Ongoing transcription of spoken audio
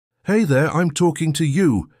Hey there, I'm talking to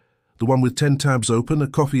you, the one with 10 tabs open, a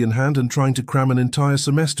coffee in hand, and trying to cram an entire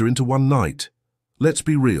semester into one night. Let's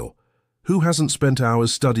be real. Who hasn't spent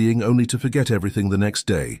hours studying only to forget everything the next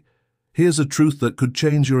day? Here's a truth that could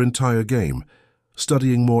change your entire game.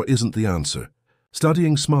 Studying more isn't the answer.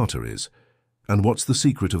 Studying smarter is. And what's the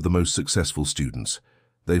secret of the most successful students?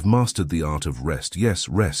 They've mastered the art of rest. Yes,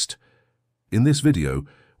 rest. In this video,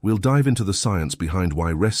 we'll dive into the science behind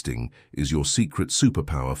why resting is your secret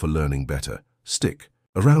superpower for learning better. Stick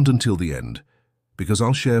around until the end, because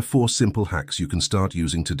I'll share 4 simple hacks you can start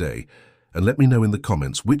using today, and let me know in the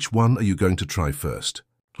comments which one are you going to try first.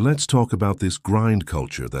 Let's talk about this grind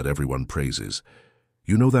culture that everyone praises.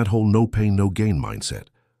 You know that whole no pain, no gain mindset,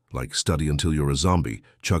 like study until you're a zombie,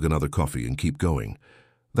 chug another coffee and keep going.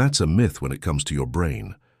 That's a myth when it comes to your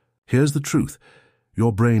brain. Here's the truth.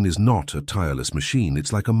 Your brain is not a tireless machine,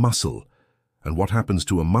 it's like a muscle. And what happens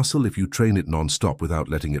to a muscle if you train it non-stop without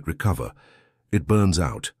letting it recover? It burns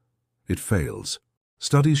out. It fails.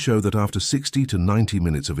 Studies show that after 60 to 90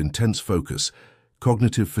 minutes of intense focus,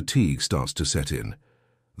 cognitive fatigue starts to set in.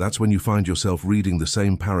 That's when you find yourself reading the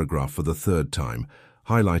same paragraph for the 3rd time,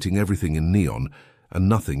 highlighting everything in neon, and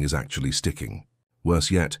nothing is actually sticking. Worse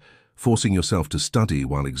yet, forcing yourself to study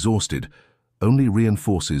while exhausted only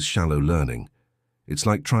reinforces shallow learning. It's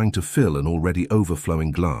like trying to fill an already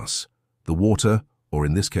overflowing glass. The water, or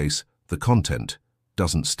in this case, the content,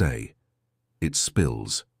 doesn't stay. It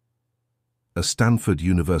spills. A Stanford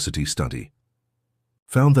University study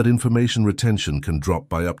found that information retention can drop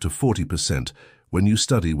by up to 40% when you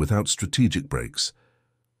study without strategic breaks.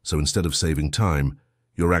 So instead of saving time,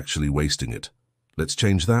 you're actually wasting it. Let's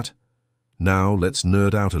change that. Now let's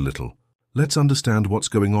nerd out a little. Let's understand what's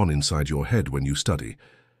going on inside your head when you study.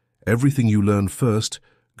 Everything you learn first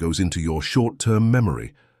goes into your short-term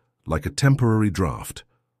memory, like a temporary draft.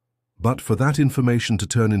 But for that information to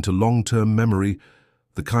turn into long-term memory,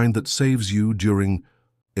 the kind that saves you during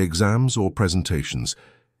exams or presentations,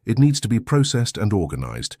 it needs to be processed and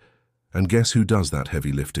organized. And guess who does that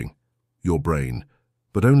heavy lifting? Your brain,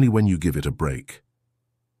 but only when you give it a break.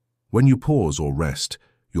 When you pause or rest,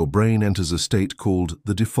 your brain enters a state called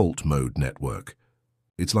the default mode network.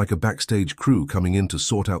 It's like a backstage crew coming in to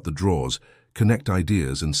sort out the drawers, connect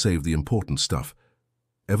ideas, and save the important stuff.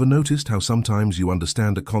 Ever noticed how sometimes you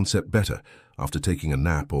understand a concept better after taking a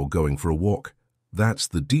nap or going for a walk? That's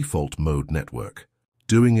the default mode network,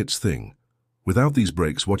 doing its thing. Without these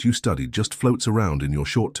breaks, what you studied just floats around in your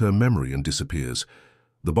short-term memory and disappears.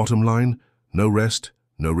 The bottom line, no rest,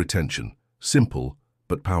 no retention. Simple,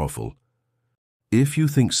 but powerful. If you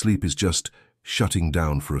think sleep is just shutting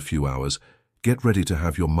down for a few hours, get ready to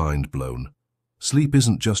have your mind blown. Sleep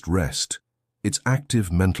isn't just rest, it's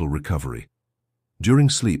active mental recovery.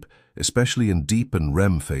 During sleep, especially in deep and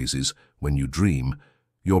REM phases, when you dream,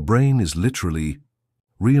 your brain is literally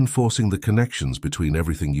reinforcing the connections between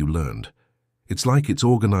everything you learned. It's like it's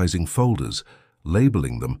organizing folders,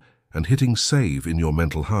 labeling them, and hitting save in your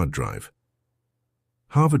mental hard drive.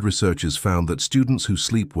 Harvard researchers found that students who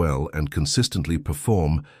sleep well and consistently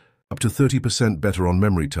perform up to 30% better on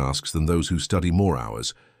memory tasks than those who study more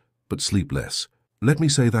hours, but sleep less. Let me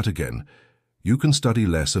say that again. You can study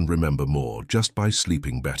less and remember more just by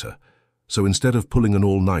sleeping better. So instead of pulling an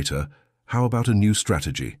all-nighter, how about a new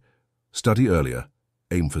strategy? Study earlier,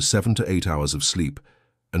 aim for 7 to 8 hours of sleep,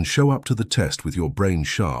 and show up to the test with your brain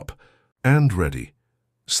sharp and ready.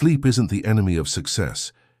 Sleep isn't the enemy of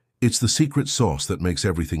success. It's the secret sauce that makes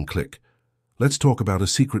everything click. Let's talk about a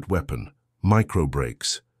secret weapon, micro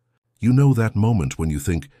breaks. You know that moment when you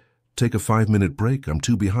think, take a 5-minute break, I'm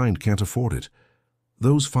too behind, can't afford it.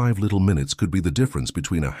 Those 5 little minutes could be the difference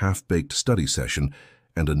between a half-baked study session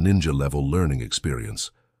and a ninja-level learning experience.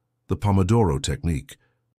 The Pomodoro Technique,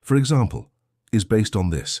 for example, is based on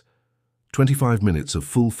this. 25 minutes of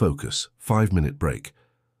full focus, 5-minute break.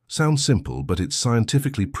 Sounds simple, but it's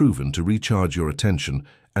scientifically proven to recharge your attention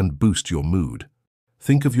and boost your mood.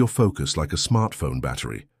 Think of your focus like a smartphone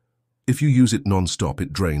battery. If you use it non-stop,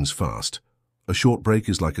 it drains fast. A short break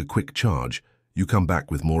is like a quick charge. You come back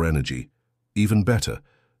with more energy. Even better,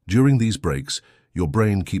 during these breaks, your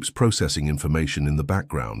brain keeps processing information in the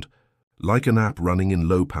background, like an app running in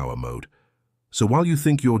low-power mode. So while you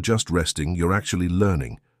think you're just resting, you're actually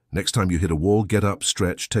learning. Next time you hit a wall, get up,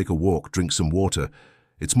 stretch, take a walk, drink some water.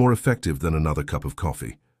 It's more effective than another cup of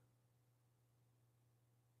coffee.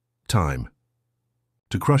 Time.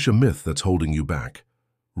 To crush a myth that's holding you back.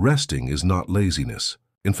 Resting is not laziness.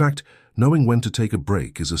 In fact, knowing when to take a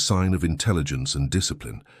break is a sign of intelligence and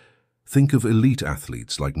discipline. Think of elite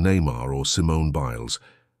athletes like Neymar or Simone Biles.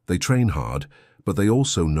 They train hard, but they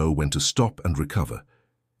also know when to stop and recover.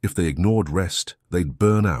 If they ignored rest, they'd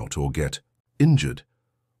burn out or get injured.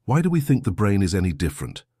 Why do we think the brain is any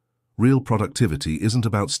different? Real productivity isn't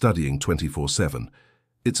about studying 24/7.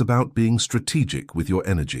 It's about being strategic with your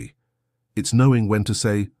energy. It's knowing when to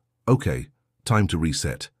say, okay, time to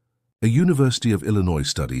reset. A University of Illinois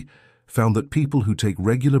study found that people who take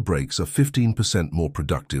regular breaks are 15% more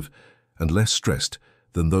productive and less stressed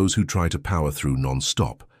than those who try to power through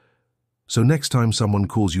non-stop. So next time someone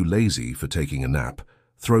calls you lazy for taking a nap,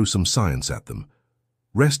 throw some science at them.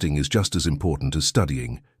 Resting is just as important as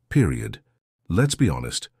studying, period. Let's be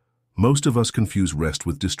honest, most of us confuse rest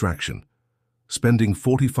with distraction. Spending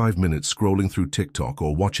 45 minutes scrolling through TikTok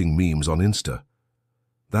or watching memes on Insta.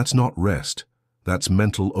 That's not rest, that's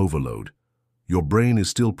mental overload. Your brain is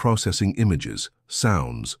still processing images,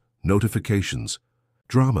 sounds, notifications,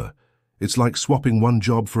 drama. It's like swapping one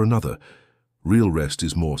job for another. Real rest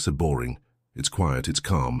is more boring. It's quiet, it's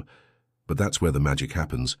calm. But that's where the magic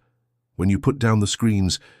happens. When you put down the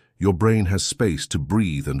screens, your brain has space to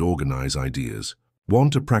breathe and organize ideas.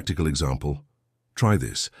 Want a practical example? Try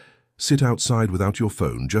this. Sit outside without your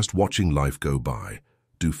phone, just watching life go by.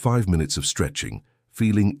 Do 5 minutes of stretching,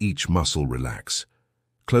 feeling each muscle relax.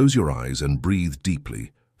 Close your eyes and breathe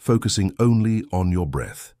deeply, focusing only on your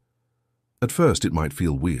breath. At first it might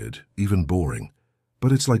feel weird, even boring,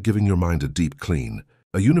 but it's like giving your mind a deep clean.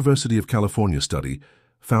 A University of California study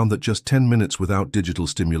found that just 10 minutes without digital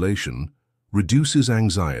stimulation reduces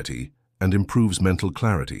anxiety and improves mental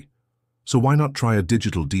clarity. So why not try a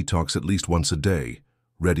digital detox at least once a day?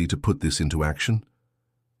 Ready to put this into action?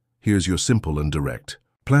 Here's your simple and direct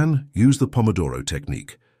plan. Use the Pomodoro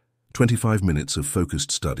Technique. 25 minutes of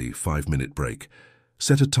focused study, 5-minute break.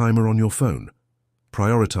 Set a timer on your phone.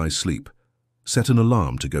 Prioritize sleep. Set an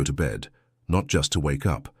alarm to go to bed, not just to wake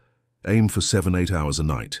up. Aim for 7-8 hours a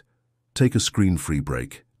night. Take a screen-free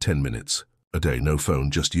break, 10 minutes. A day, no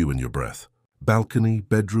phone, just you and your breath. Balcony,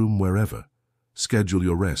 bedroom, wherever. Schedule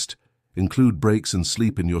your rest. Include breaks and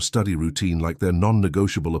sleep in your study routine like they're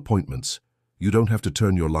non-negotiable appointments. You don't have to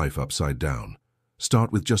turn your life upside down.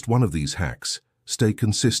 Start with just one of these hacks. Stay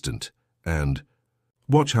consistent and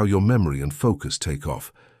watch how your memory and focus take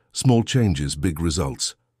off. Small changes, big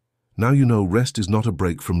results. Now you know rest is not a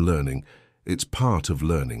break from learning. It's part of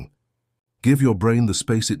learning. Give your brain the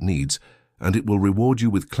space it needs, and it will reward you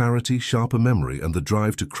with clarity, sharper memory, and the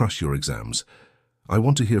drive to crush your exams. I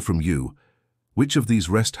want to hear from you. Which of these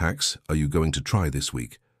rest hacks are you going to try this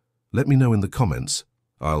week? Let me know in the comments.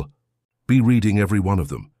 I'll be reading every one of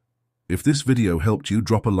them. If this video helped you,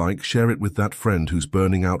 drop a like, share it with that friend who's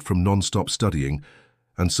burning out from non-stop studying,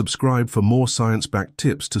 and subscribe for more science-backed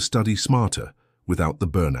tips to study smarter without the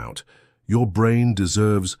burnout. Your brain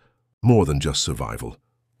deserves more than just survival.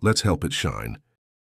 Let's help it shine.